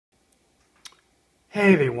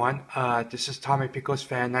Hey everyone, this is Tommy Pickles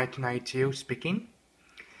Fan 1992 speaking,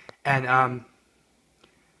 and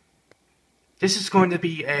this is going to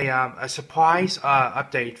be a surprise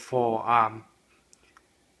update for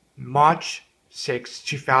March 6,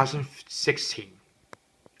 2016.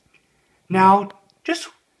 Now, just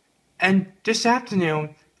and this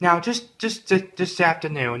afternoon, this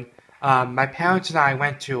afternoon, my parents and I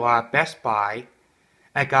went to Best Buy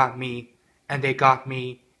and they got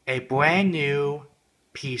me a brand new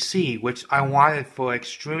PC, which I wanted for an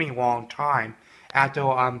extremely long time after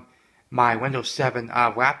my Windows 7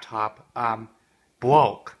 laptop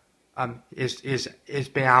broke. Is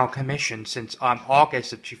been out of commission since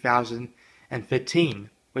August of 2015,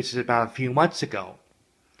 which is about a few months ago.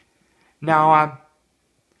 Now,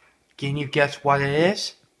 can you guess what it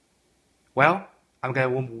is? Well, I'm gonna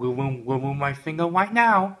remove my finger right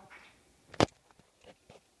now.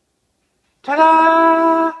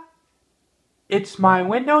 Ta-da! It's my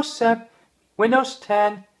Windows 10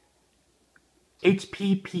 HP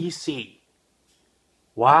PC.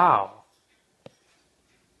 Wow.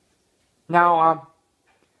 Now,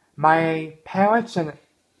 my parents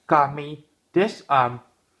got me this, my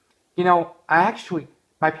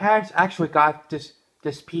parents actually got this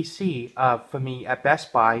PC, for me at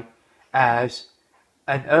Best Buy as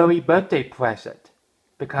an early birthday present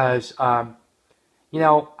because, I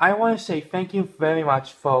want to say thank you very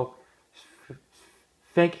much for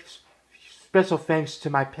special thanks to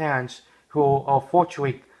my parents who are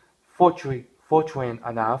fortunate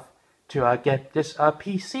enough to get this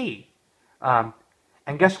PC. And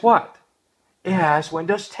guess what? It has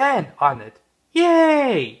Windows 10 on it.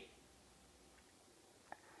 Yay!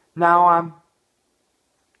 Now,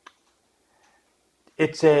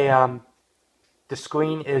 it's the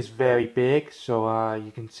screen is very big, so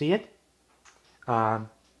you can see it.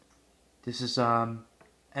 This is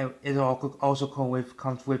and it also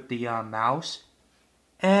comes with the mouse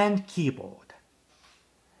and keyboard.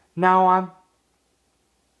 Now I'm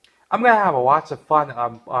gonna have lots of fun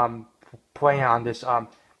playing on this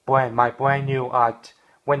my brand new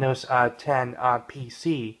Windows 10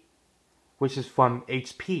 PC, which is from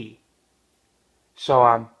HP.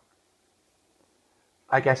 So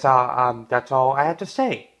I guess that's all I have to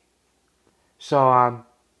say. So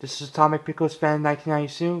this is Tommy Pickles Fan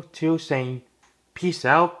 1992 saying peace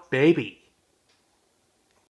out, baby.